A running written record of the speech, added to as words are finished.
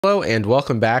Hello and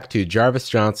welcome back to Jarvis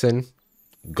Johnson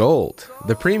Gold,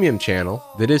 the premium channel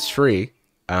that is free.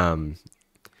 It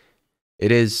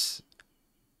is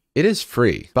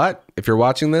free, but if you're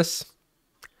watching this,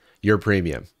 you're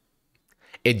premium.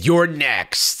 And you're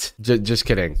next. Just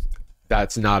kidding.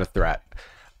 That's not a threat.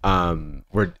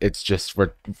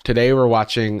 Today we're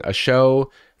watching a show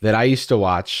that I used to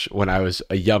watch when I was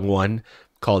a young one,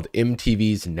 called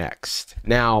MTV's Next.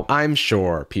 Now, I'm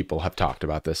sure people have talked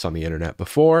about this on the internet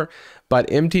before, but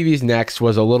MTV's Next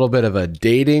was a little bit of a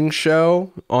dating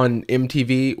show on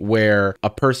MTV where a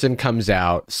person comes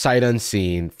out sight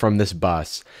unseen from this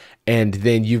bus, and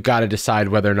then you've got to decide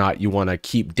whether or not you want to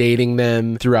keep dating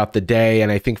them throughout the day.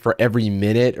 And I think for every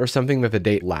minute or something that the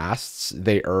date lasts,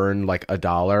 they earn like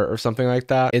 $1 or something like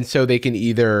that. And so they can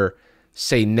either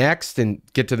say next and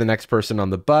get to the next person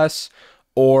on the bus,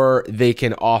 or they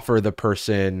can offer the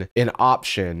person an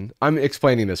option. I'm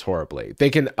explaining this horribly. They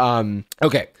can,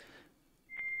 okay.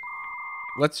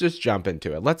 Let's just jump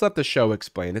into it. Let's let the show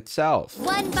explain itself.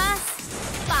 One bus,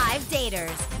 5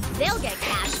 daters. They'll get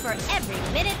cash for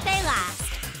every minute they last.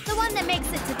 The one that makes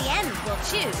it to the end will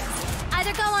choose.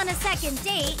 Either go on a second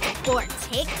date or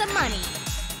take the money.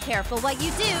 Careful what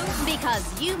you do,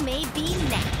 because you may be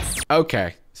next.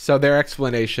 Okay, so their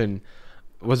explanation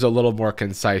was a little more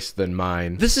concise than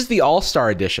mine. This is the All-Star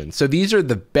edition. So these are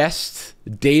the best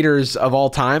daters of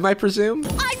all time, I presume?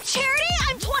 I'm Charity,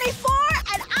 I'm 24,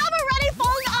 and I'm already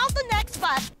falling off the next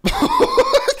bus.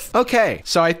 Okay,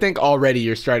 so I think already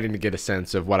you're starting to get a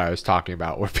sense of what I was talking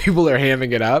about, where people are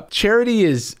hamming it up. Charity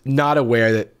is not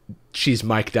aware that she's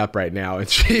mic'd up right now, and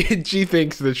she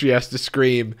thinks that she has to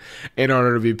scream in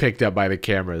order to be picked up by the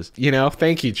cameras. You know,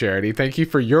 thank you, Charity. Thank you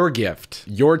for your gift,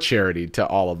 your charity to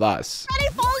all of us.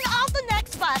 Already falling off the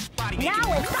next bus. Now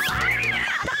it's...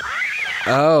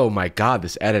 Oh my God,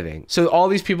 this editing. So all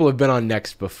these people have been on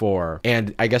Next before,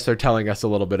 and I guess they're telling us a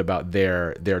little bit about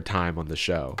their time on the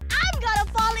show. I'm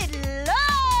gonna fall in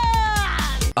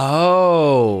love.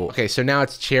 Oh, okay, so now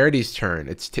it's Charity's turn.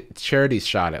 It's Charity's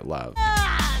shot at love.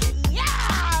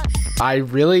 I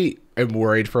really am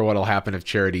worried for what'll happen if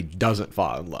Charity doesn't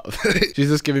fall in love. She's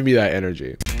just giving me that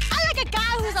energy. I like a guy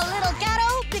who's a little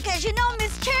ghetto because you know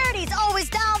Miss Charity's always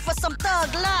down for some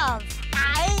thug love.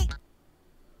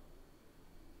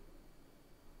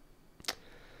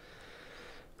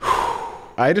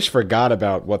 I just forgot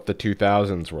about what the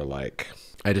 2000s were like.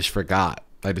 I just forgot.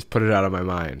 I just put it out of my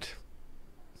mind.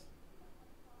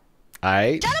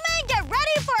 Gentlemen, get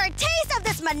ready for a taste of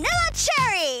this Manila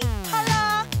cherry.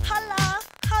 Holla, holla,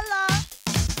 holla.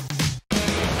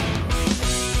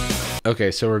 Okay,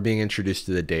 so we're being introduced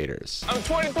to the daters. I'm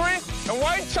 23, and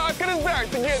white chocolate is back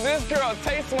to give this girl a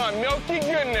taste of my milky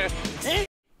goodness.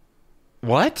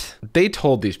 What? They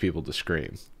told these people to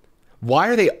scream. Why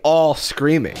are they all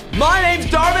screaming? My name's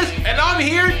Jarvis, and I'm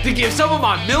here to give some of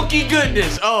my milky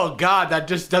goodness. Oh God, that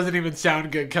just doesn't even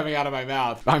sound good coming out of my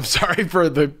mouth. I'm sorry for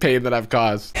the pain that I've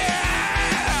caused.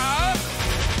 Yeah!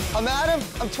 I'm Adam,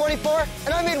 I'm 24,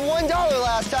 and I made $1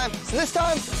 last time. So this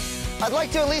time, I'd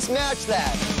like to at least match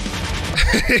that.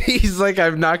 He's like,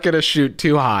 I'm not gonna shoot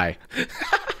too high.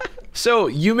 So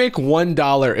you make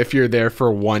 $1 if you're there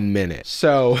for 1 minute.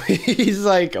 So he's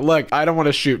like, look, I don't want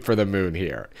to shoot for the moon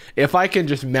here. If I can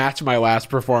just match my last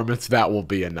performance, that will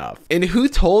be enough. And who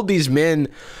told these men,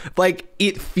 like,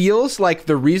 it feels like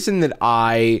the reason that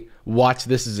I watched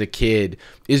this as a kid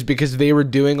is because they were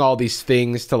doing all these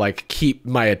things to like keep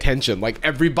my attention. Like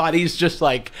everybody's just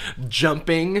like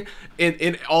jumping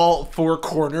in all 4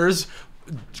 corners,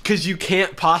 because you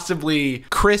can't possibly,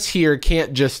 Chris here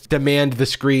can't just demand the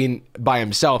screen by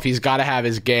himself. He's got to have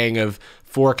his gang of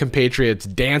 4 compatriots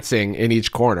dancing in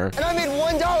each corner. And I made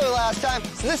 $1 last time.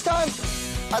 So this time,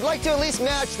 I'd like to at least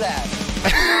match that.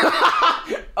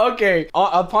 Okay,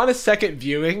 upon a second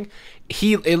viewing,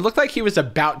 it looked like he was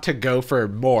about to go for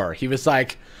more. He was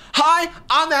like, hi,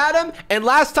 I'm Adam, and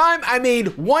last time I made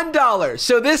 $1.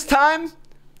 So this time,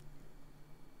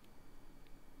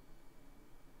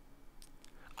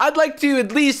 I'd like to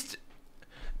at least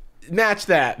match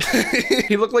that.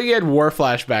 He looked like he had war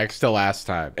flashbacks to last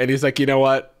time. And he's like, you know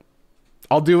what?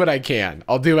 I'll do what I can.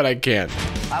 I'll do what I can.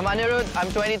 I'm Anirudh,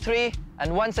 I'm 23,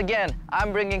 and once again,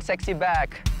 I'm bringing sexy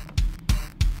back.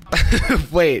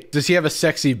 Wait, does he have a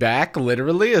sexy back?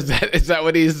 Literally? Is that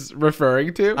what he's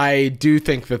referring to? I do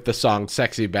think that the song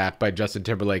Sexy Back by Justin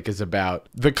Timberlake is about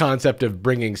the concept of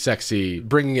bringing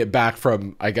it back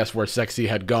from, I guess, where sexy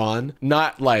had gone.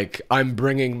 Not like I'm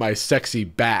bringing my sexy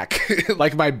back.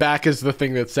 Like my back is the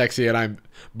thing that's sexy and I'm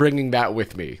bringing that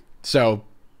with me. So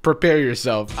prepare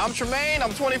yourself. I'm Tremaine,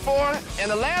 I'm 24,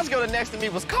 and the last girl next to me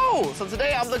was cold. So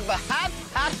today I'm looking for hot,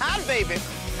 hot, hot baby.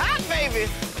 Hot baby.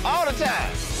 all the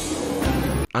time.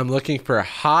 I'm looking for a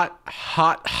hot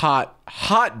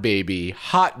baby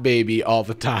all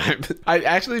the time.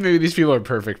 Actually, maybe these people are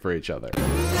perfect for each other.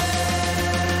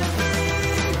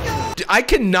 I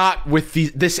cannot with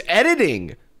this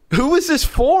editing. Who is this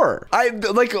for?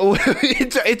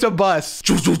 It's a bus.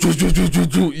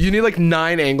 You need like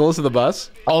 9 angles of the bus.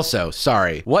 Also,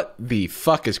 sorry, what the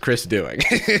fuck is Chris doing?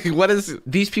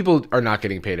 These people are not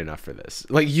getting paid enough for this.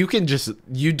 Like you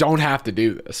don't have to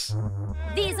do this.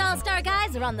 These all-star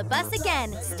guys are on the bus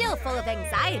again, still full of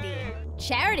anxiety.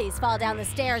 Charity's fall down the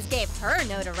stairs gave her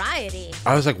notoriety.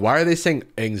 I was like, why are they saying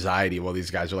anxiety while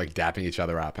these guys are like dapping each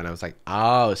other up? And I was like,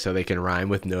 oh, so they can rhyme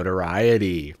with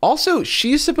notoriety. Also,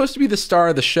 she's supposed to be the star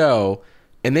of the show,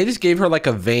 and they just gave her like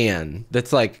a van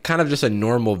that's like kind of just a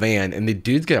normal van, and the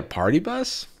dudes get a party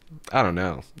bus? I don't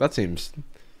know. I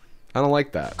don't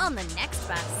like that. On the next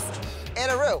bus.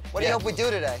 Anna Roo, what do you hope we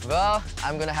do today? Well,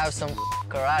 I'm gonna have some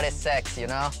karate sex, you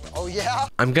know? Oh, yeah?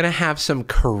 I'm gonna have some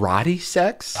karate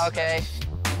sex? Okay.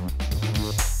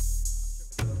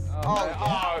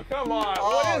 Oh, come on.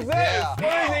 Oh, What is this? yeah.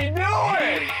 What is he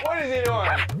doing? What is he doing?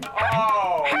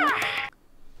 Oh.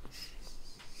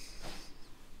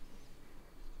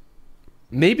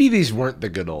 Maybe these weren't the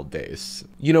good old days.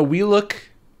 You know, we look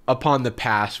upon the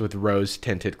past with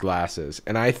rose-tinted glasses,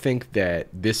 and I think that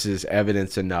this is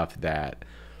evidence enough that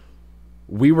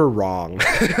we were wrong.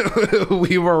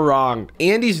 We were wrong.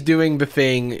 Andy's doing the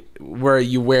thing where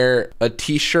you wear a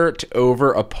t-shirt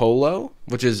over a polo,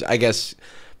 which is, I guess,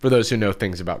 for those who know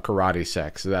things about karate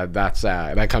sex,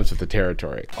 that comes with the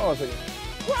territory. Hold on a second.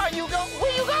 Where are you going?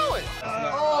 Where you going?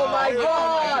 Oh, my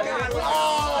God.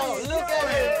 Oh, look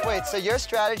at it. Wait, so your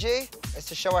strategy is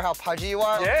to show her how pudgy you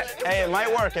are? Yeah. Hey, it might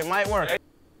work. It might work.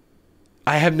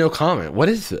 I have no comment. What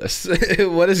is this?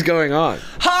 What is going on?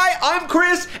 Hi, I'm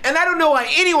Chris, and I don't know why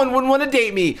anyone would want to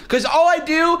date me, because all I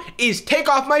do is take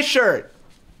off my shirt.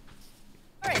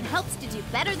 It helps to do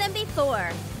better than before.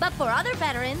 But for other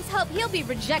veterans, hope he'll be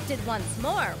rejected once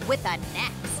more with a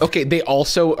next. Okay, they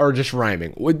also are just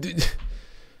rhyming.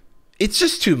 It's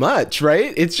just too much,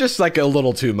 right? It's just like a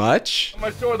little too much. I'm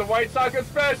gonna show the White Sox a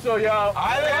special, yo.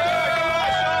 Yeah,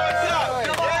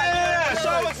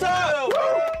 show what's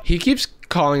up. He keeps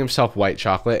calling himself white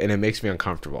chocolate, and it makes me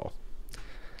uncomfortable.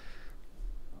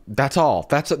 That's all.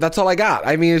 That's all I got.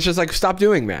 I mean, it's just like, stop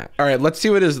doing that. All right, let's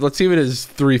see what his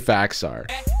 3 facts are.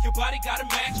 Your body got a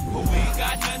match, but we ain't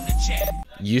got nothing to chat.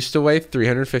 Used to weigh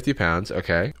 350 pounds.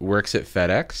 Okay. Works at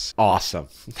FedEx. Awesome.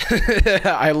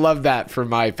 I love that for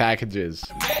my packages.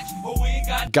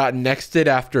 Got nexted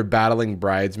after battling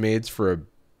bridesmaids for a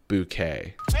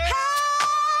bouquet.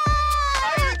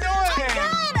 How you doing?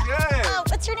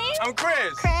 Good. What's your name? I'm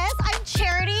Chris. Chris. I'm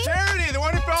Charity. Charity, the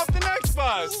one who fell off the next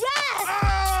bus. Yes.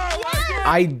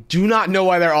 I do not know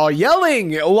why they're all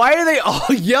yelling. Why are they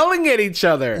all yelling at each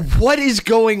other? What is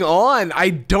going on? I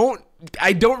don't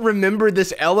remember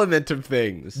this element of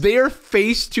things. They are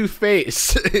face to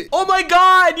face. Oh my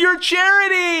God, you're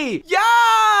Charity.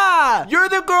 Yeah, you're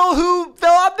the girl who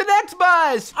fell off the next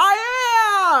bus.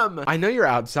 I am. I know you're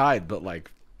outside, but like,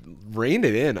 rein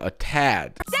it in a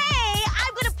tad. Today,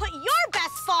 I'm gonna put your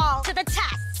best fall to the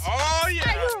test. Oh, yeah.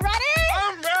 Are you ready?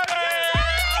 I'm ready.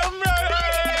 I'm ready.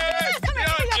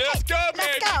 Let's go,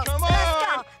 baby. Come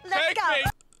on. Let's go.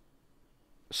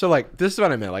 So like, this is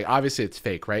what I meant. Like, obviously it's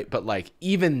fake, right? But like,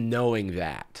 even knowing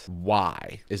that,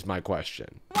 why is my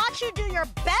question. Watch you do your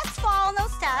best fall on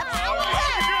those steps.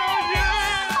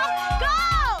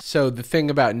 Go! So the thing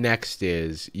about next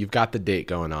is you've got the date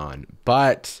going on,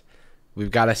 but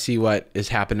we've got to see what is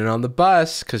happening on the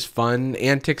bus because fun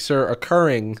antics are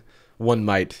occurring, one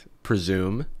might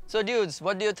presume. So dudes,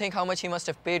 what do you think how much he must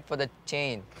have paid for the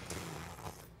chain?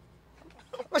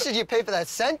 How much did you pay for that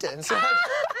sentence?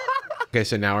 Okay,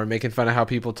 so now we're making fun of how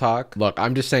people talk. Look,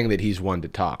 I'm just saying that he's one to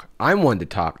talk. I'm one to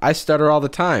talk. I stutter all the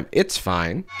time. It's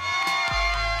fine.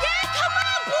 Yeah, come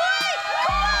on, boy!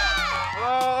 Come on!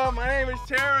 Hello, my name is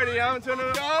Charity. I'm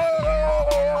gonna go.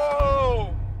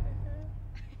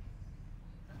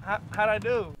 How'd I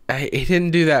do? He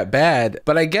didn't do that bad,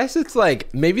 but I guess it's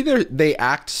like maybe they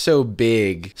act so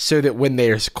big so that when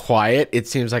they're quiet, it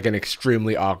seems like an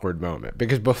extremely awkward moment.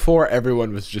 Because before,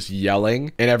 everyone was just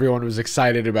yelling and everyone was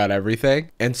excited about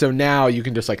everything, and so now you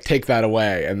can just like take that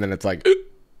away, and then it's like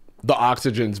the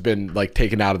oxygen's been like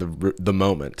taken out of the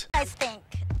moment. I think.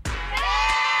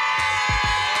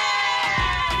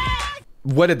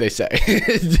 What did they say?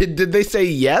 did they say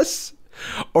yes?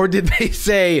 Or did they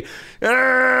say,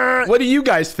 what do you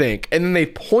guys think? And then they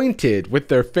pointed with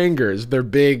their fingers, their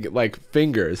big like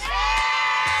fingers.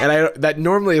 And that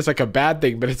normally is like a bad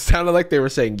thing, but it sounded like they were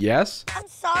saying yes. I'm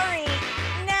sorry.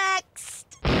 Next.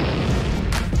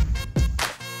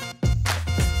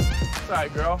 Sorry,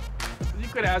 girl. You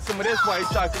could have some of this white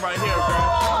chocolate right here,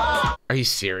 girl. Are you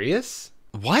serious?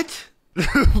 What?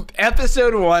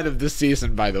 Episode 1 of the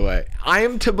season, by the way. I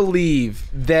am to believe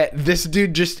that this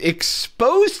dude just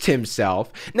exposed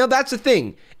himself. Now, that's the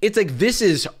thing. It's like, this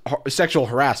is sexual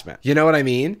harassment. You know what I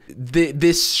mean?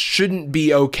 This shouldn't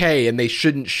be okay, and they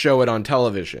shouldn't show it on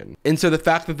television. And so the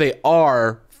fact that they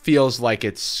are feels like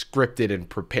it's scripted and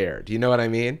prepared. You know what I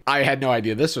mean? I had no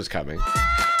idea this was coming.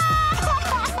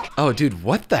 Oh, dude,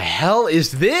 what the hell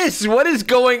is this? What is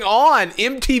going on?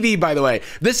 MTV, by the way.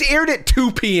 This aired at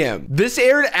 2 p.m. This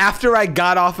aired after I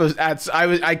got off of,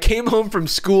 I came home from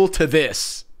school to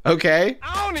this, okay?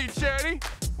 I don't need charity.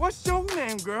 What's your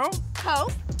name, girl?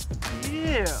 Hope.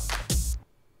 Yeah.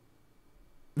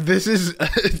 This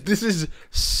is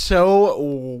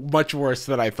so much worse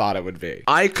than I thought it would be.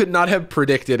 I could not have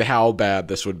predicted how bad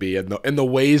this would be in the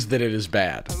ways that it is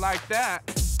bad. I like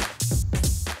that.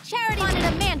 Charity wanted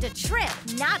a man to trip,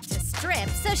 not to strip,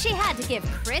 so she had to give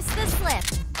Chris the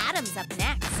slip. Adam's up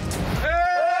next.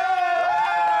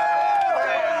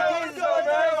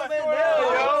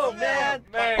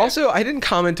 Also, I didn't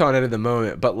comment on it at the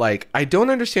moment, but like, I don't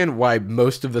understand why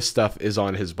most of the stuff is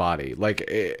on his body. Like,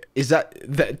 is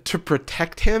that to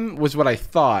protect him was what I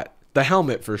thought. The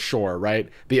helmet for sure, right?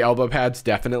 The elbow pads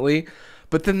definitely.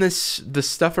 But then the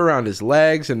stuff around his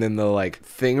legs and then the like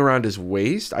thing around his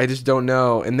waist, I just don't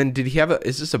know. And then did he have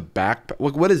is this a backpack?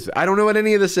 Like, what is, I don't know what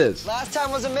any of this is. Last time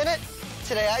was a minute,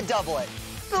 today I double it.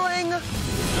 Bling!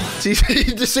 See,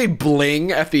 you just say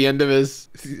bling at the end of his,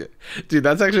 dude,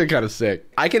 that's actually kind of sick.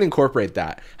 I can incorporate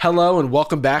that. Hello and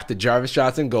welcome back to Jarvis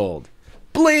Johnson Gold.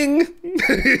 Bling!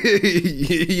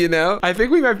 You know? I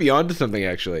think we might be onto something,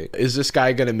 actually. Is this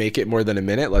guy gonna make it more than a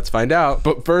minute? Let's find out.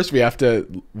 But first, we have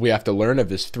to learn of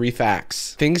his 3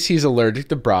 facts. Thinks he's allergic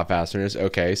to bra fasteners.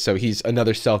 Okay, so he's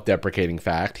another self-deprecating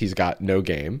fact. He's got no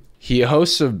game. He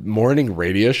hosts a morning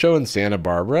radio show in Santa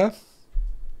Barbara.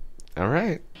 All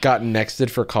right. Got nexted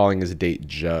for calling his date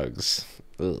Jugs.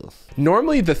 Ugh.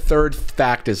 Normally the 3rd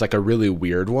fact is like a really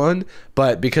weird one,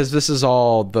 but because this is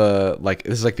all the like,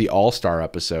 this is like the all-star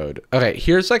episode. Okay,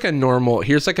 here's like a normal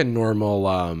Even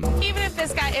if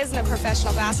this guy isn't a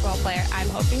professional basketball player, I'm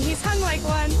hoping he's hung like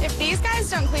one. If these guys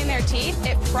don't clean their teeth,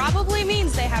 it probably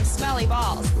means they have smelly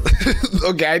balls.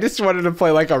 Okay, I just wanted to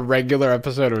play like a regular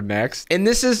episode of Next. And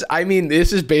this is, I mean,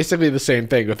 this is basically the same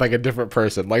thing with like a different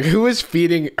person. Like, who is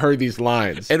feeding her these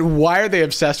lines? And why are they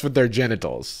obsessed with their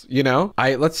genitals? You know?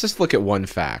 Let's just look at one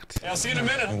fact. Yeah, I'll see you in a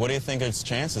minute. What do you think its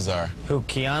chances are? Who,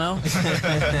 Keanu?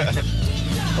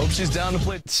 Hope she's down to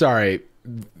play. Sorry.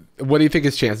 What do you think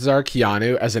his chances are?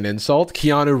 Keanu as an insult?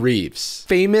 Keanu Reeves.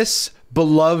 Famous,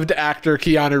 beloved actor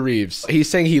Keanu Reeves. He's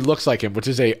saying he looks like him, which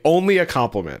is only a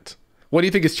compliment. What do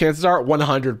you think his chances are?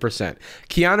 100%.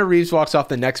 Keanu Reeves walks off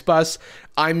the next bus.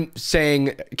 I'm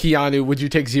saying, Keanu, would you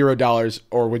take $0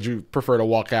 or would you prefer to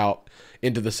walk out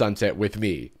into the sunset with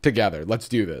me together? Let's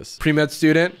do this. Pre-med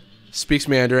student, speaks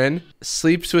Mandarin,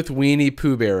 sleeps with Weenie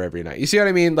Pooh Bear every night. You see what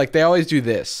I mean? Like, they always do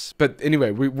this. But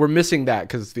anyway, we're missing that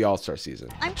because it's the all-star season.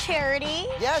 I'm Charity.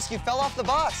 Yes, you fell off the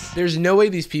bus. There's no way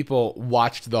these people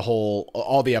watched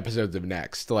all the episodes of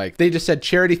Next. Like, they just said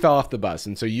Charity fell off the bus,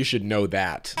 and so you should know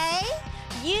that. Okay,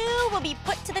 you will be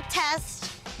put to the test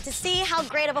to see how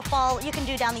great of a fall you can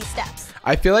do down these steps.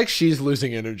 I feel like she's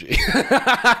losing energy.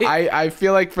 I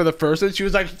feel like for the first one, she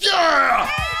was like, yeah!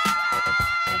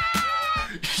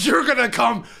 You're gonna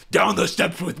come down the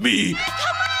steps with me.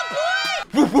 Come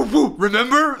on, boy! Woo, woo, woo.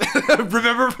 Remember?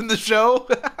 Remember from the show?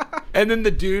 And then the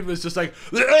dude was just like,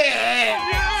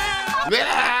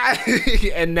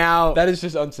 and now that is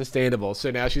just unsustainable. So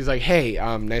now she's like, hey,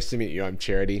 nice to meet you. I'm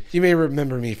Charity. You may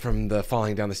remember me from the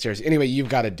falling down the stairs. Anyway, you've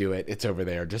got to do it. It's over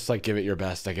there. Just like give it your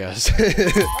best, I guess. Hello,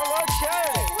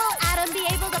 Charity. Will Adam be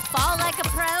able to fall like a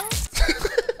pro?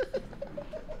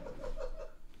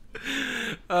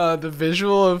 The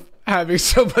visual of having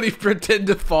somebody pretend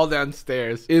to fall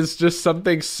downstairs is just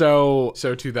something so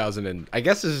 2000 and I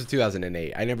guess this is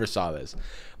 2008. I never saw this,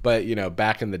 but you know,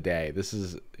 back in the day, this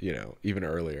is, you know, even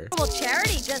earlier. Well,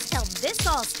 Charity just held this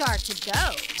all-star to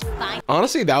go. Fine.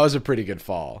 Honestly, that was a pretty good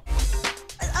fall.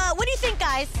 What do you think,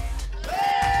 guys?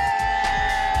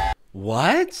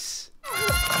 What?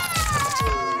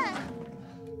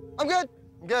 I'm good.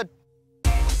 I'm good.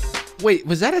 Wait,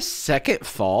 was that a second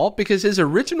fall? Because his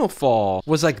original fall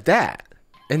was like that.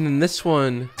 And then this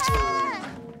one...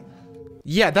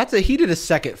 Yeah, he did a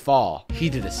second fall. He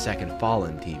did a second fall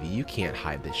on TV. You can't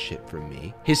hide this shit from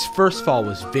me. His first fall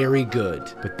was very good,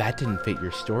 but that didn't fit your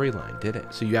storyline, did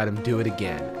it? So you had him do it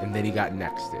again, and then he got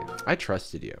nexted. I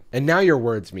trusted you. And now your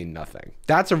words mean nothing.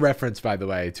 That's a reference, by the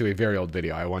way, to a very old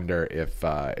video. I wonder if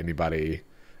anybody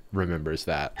remembers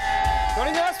that. Don't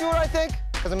even ask me what I think,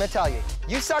 because I'm gonna tell you.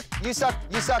 You suck, you suck,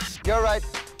 you suck. You're right.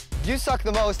 You suck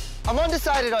the most. I'm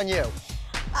undecided on you.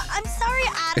 I'm sorry,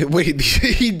 Adam. Wait,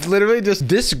 he literally just,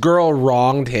 this girl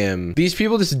wronged him. These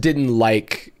people just didn't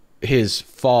like his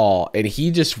fall, and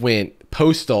he just went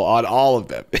postal on all of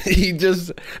them.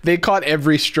 They caught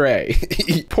every stray.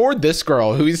 He poured this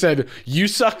girl who he said, you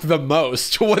suck the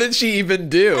most. What did she even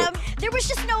do? There was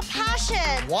just no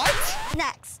passion. What?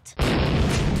 Next.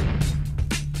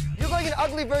 You're like an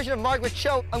ugly version of Margaret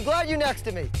Cho. I'm glad you're next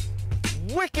to me.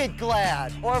 Wicked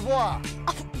glad. Au revoir.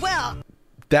 Well.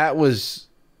 That was...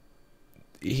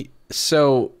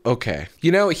 So, okay.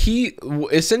 You know, he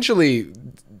essentially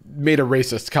made a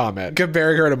racist comment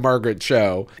comparing her to Margaret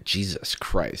Cho. Jesus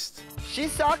Christ. She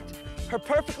sucked. Her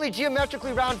perfectly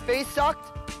geometrically round face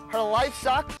sucked. Her life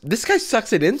sucked. This guy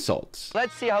sucks at insults.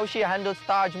 Let's see how she handles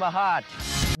Taj Mahal.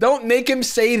 Don't make him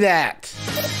say that.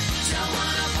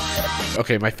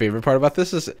 Okay, my favorite part about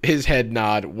this is his head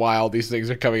nod while these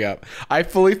things are coming up. I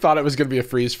fully thought it was going to be a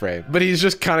freeze frame, but he's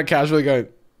just kind of casually going.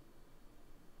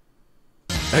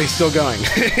 And he's still going.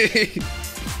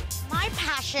 My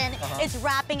passion is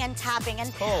rapping and tapping.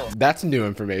 And That's new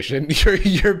information.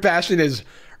 Your passion is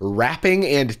rapping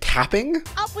and tapping?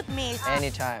 Up with me.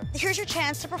 Anytime. Here's your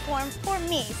chance to perform for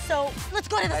me. So let's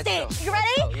go to the stage. Go. You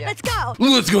ready? Yeah. Let's go.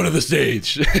 Let's go to the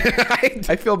stage.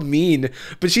 I feel mean,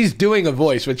 but she's doing a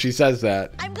voice when she says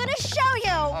that. I'm gonna show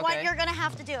you what you're gonna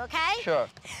have to do, okay? Sure.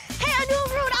 Hey, I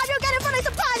knew rude. I'm your getting funny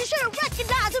surprise. You should have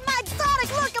recognized my exotic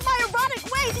look and my erotic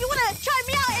ways. You wanna try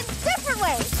me out in different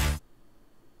ways.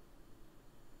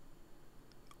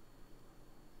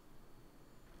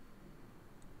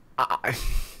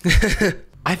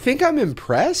 I think I'm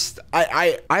impressed.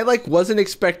 I like wasn't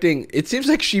expecting. It seems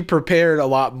like she prepared a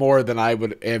lot more than I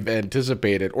would have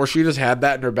anticipated, or she just had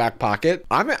that in her back pocket.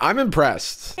 I'm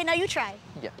impressed. Okay, now you try.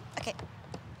 Yeah. Okay.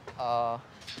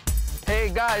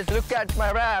 Hey guys, look at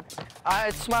my rap.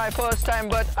 It's my first time,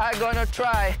 but I gonna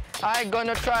try. I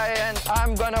gonna try and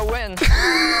I'm gonna win.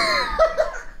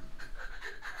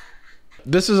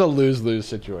 This is a lose-lose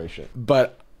situation,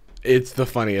 but it's the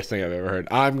funniest thing I've ever heard.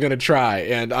 I'm gonna try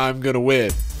and I'm gonna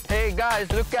win. Hey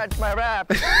guys, look at my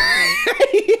rap.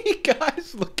 Hey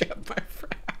guys, look at my rap.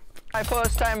 My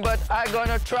first time, but I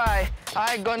gonna try.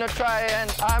 I gonna try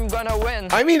and I'm gonna win.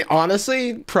 I mean,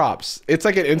 honestly, props. It's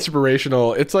like an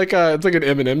inspirational. It's like an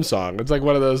Eminem song. It's like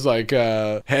one of those like,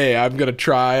 hey, I'm gonna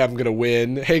try, I'm gonna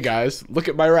win. Hey guys, look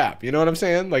at my rap. You know what I'm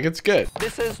saying? Like, it's good.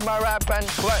 This is my rap and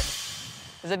what?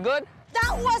 Is it good?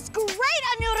 That was great,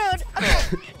 Anirudh.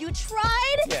 Okay, you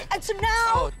tried, and so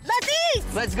now let's eat.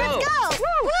 Let's go. Let's go.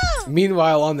 Woo, woo.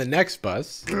 Meanwhile, on the next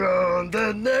bus. On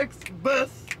the next bus,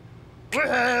 we're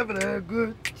having a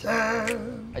good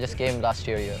time. I just came last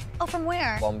year. Oh, from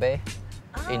where? Bombay,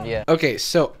 India. Okay,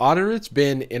 so Anirudh's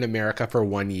been in America for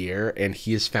 1 year and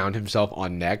he has found himself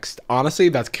on Next. Honestly,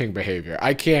 that's king behavior.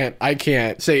 I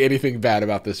can't say anything bad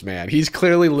about this man. He's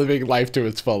clearly living life to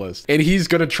its fullest. And he's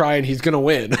gonna try and he's gonna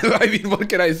win. I mean, what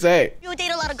can I say? You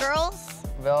date a lot of girls?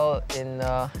 Well, in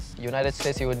United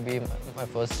States, you would be my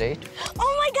first date.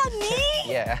 Oh my God,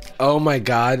 me? Yeah. Oh my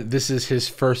God, this is his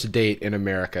first date in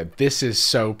America. This is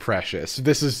so precious.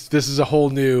 This is a whole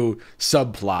new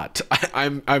subplot.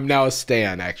 I'm now a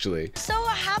stan, actually. So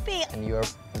happy. And you're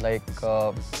like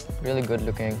really good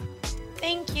looking.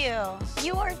 Thank you.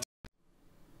 You are.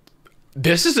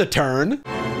 This is a turn.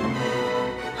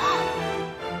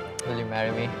 Will you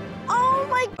marry me? Oh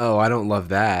my. Oh, I don't love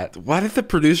that. Why did the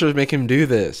producers make him do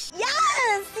this?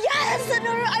 Yes, yes,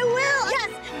 Anirudh, I will. Yes.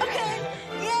 Okay.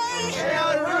 Yay. Hey,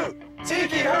 Anirudh,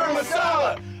 Tiki her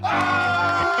masala.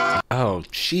 Oh,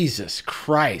 Jesus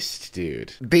Christ,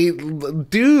 dude.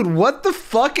 Dude, what the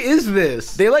fuck is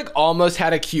this? They like almost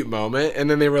had a cute moment and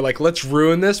then they were like, let's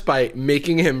ruin this by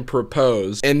making him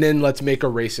propose and then let's make a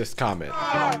racist comment.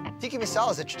 Tiki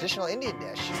masala is a traditional Indian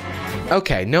dish.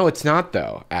 Okay, no, it's not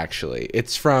though, actually.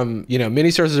 It's from, you know,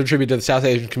 many sources attribute to the South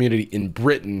Asian community in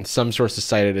Britain. Some sources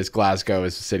cite it as Glasgow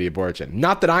as the city of origin.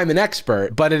 Not that I'm an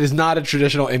expert, but it is not a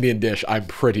traditional Indian dish, I'm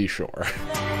pretty sure.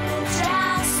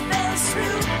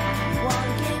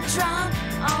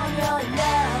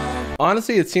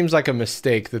 Honestly, it seems like a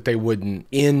mistake that they wouldn't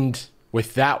end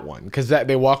with that one because that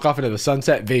they walk off into the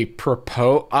sunset. They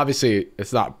propose. Obviously,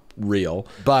 it's not real,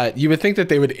 but you would think that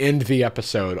they would end the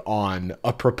episode on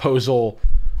a proposal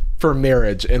for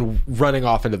marriage and running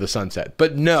off into the sunset.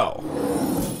 But no.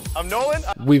 I'm Nolan.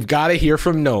 We've got to hear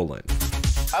from Nolan.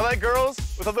 I like girls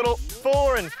with a little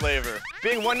foreign flavor.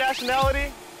 Being one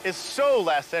nationality is so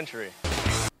last century.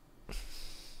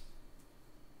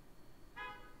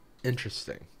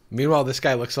 Interesting. Meanwhile, this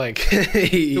guy looks like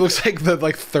he looks like the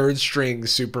third string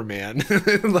Superman.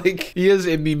 Like he is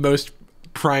in the most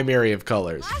primary of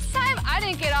colors. Last time I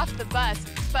didn't get off the bus,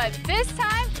 but this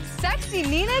time sexy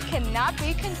Nina cannot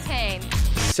be contained.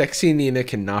 Sexy Nina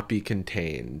cannot be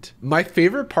contained. My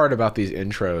favorite part about these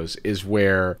intros is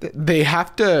where they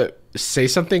have to say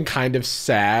something kind of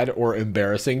sad or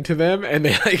embarrassing to them, and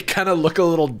they like kind of look a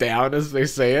little down as they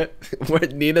say it. Where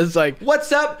Nina's like,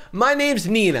 "What's up? My name's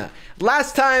Nina.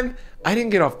 Last time I didn't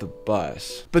get off the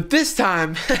bus, but this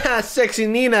time, sexy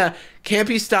Nina can't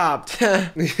be stopped."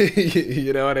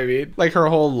 You know what I mean? Like her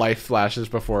whole life flashes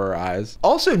before her eyes.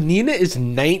 Also, Nina is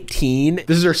 19.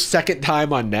 This is her second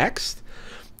time on Next.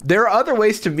 There are other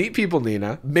ways to meet people,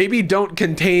 Nina. Maybe don't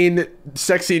contain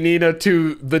sexy Nina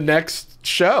to the next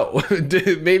show.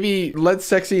 Maybe let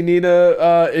sexy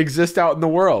Nina exist out in the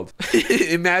world.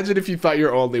 Imagine if you thought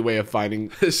your only way of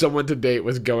finding someone to date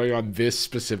was going on this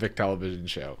specific television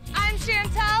show. I'm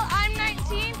Chantel, I'm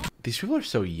 19. These people are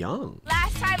so young.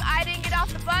 Last time I didn't get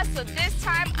off the bus, so this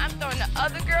time I'm throwing the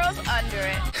other girls under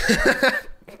it.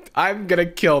 I'm gonna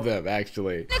kill them,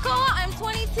 actually. Nicole, I'm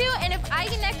 22, and if I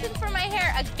get next in for my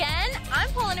hair again, I'm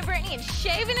pulling a Brittany and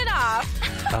shaving it off.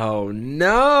 Oh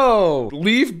no!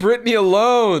 Leave Brittany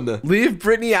alone. Leave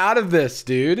Brittany out of this,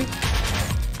 dude.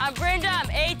 I'm Brenda, I'm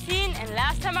 18, and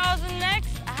last time I was in Next,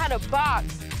 I had a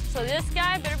box. So this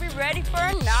guy better be ready for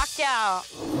a knockout.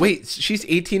 Wait, she's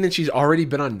 18 and she's already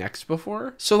been on Next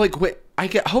before? So like, wait,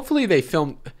 hopefully they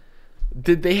filmed.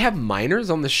 Did they have minors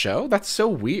on the show? That's so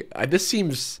weird. This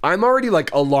seems, I'm already like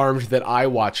alarmed that I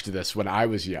watched this when I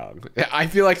was young. I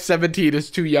feel like 17 is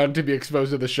too young to be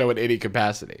exposed to the show in any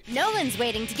capacity. Nolan's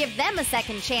waiting to give them a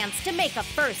second chance to make a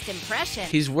first impression.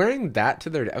 He's wearing that to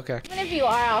their, okay. Even if you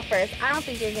are off first, I don't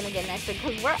think you're gonna get next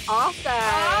because we're awesome.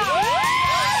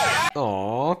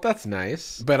 Aw, that's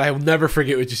nice. But I'll never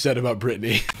forget what you said about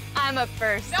Brittany. I'm up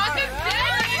first.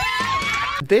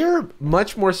 They're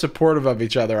much more supportive of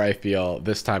each other, I feel,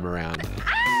 this time around.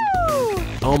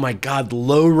 Ow! Oh my God,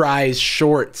 low-rise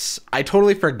shorts. I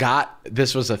totally forgot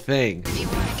this was a thing.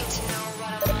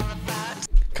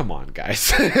 Come on,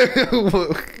 guys.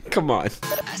 Come on.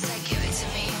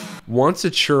 Wants a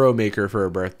churro maker for her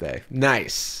birthday.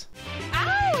 Nice.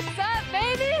 Ow, what's up,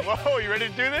 baby? Whoa, you ready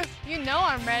to do this? You know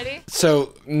I'm ready.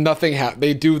 So nothing happened.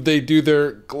 They do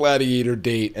their gladiator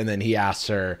date, and then he asks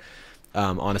her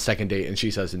on a second date, and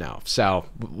she says no. So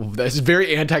that's a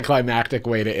very anticlimactic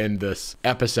way to end this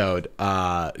episode.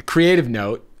 Creative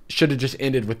note, should have just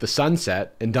ended with the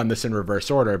sunset and done this in reverse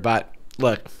order. But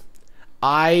look,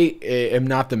 I am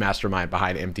not the mastermind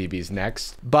behind MTV's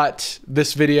Next, but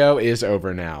this video is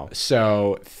over now.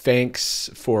 So thanks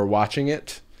for watching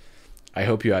it. I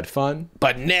hope you had fun.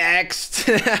 But next,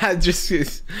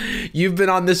 you've been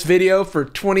on this video for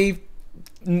 20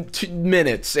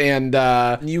 minutes, and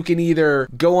you can either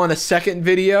go on a second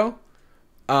video,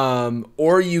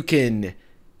 or you can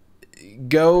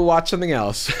go watch something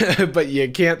else, but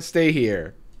you can't stay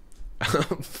here.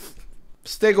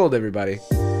 Stay gold, everybody.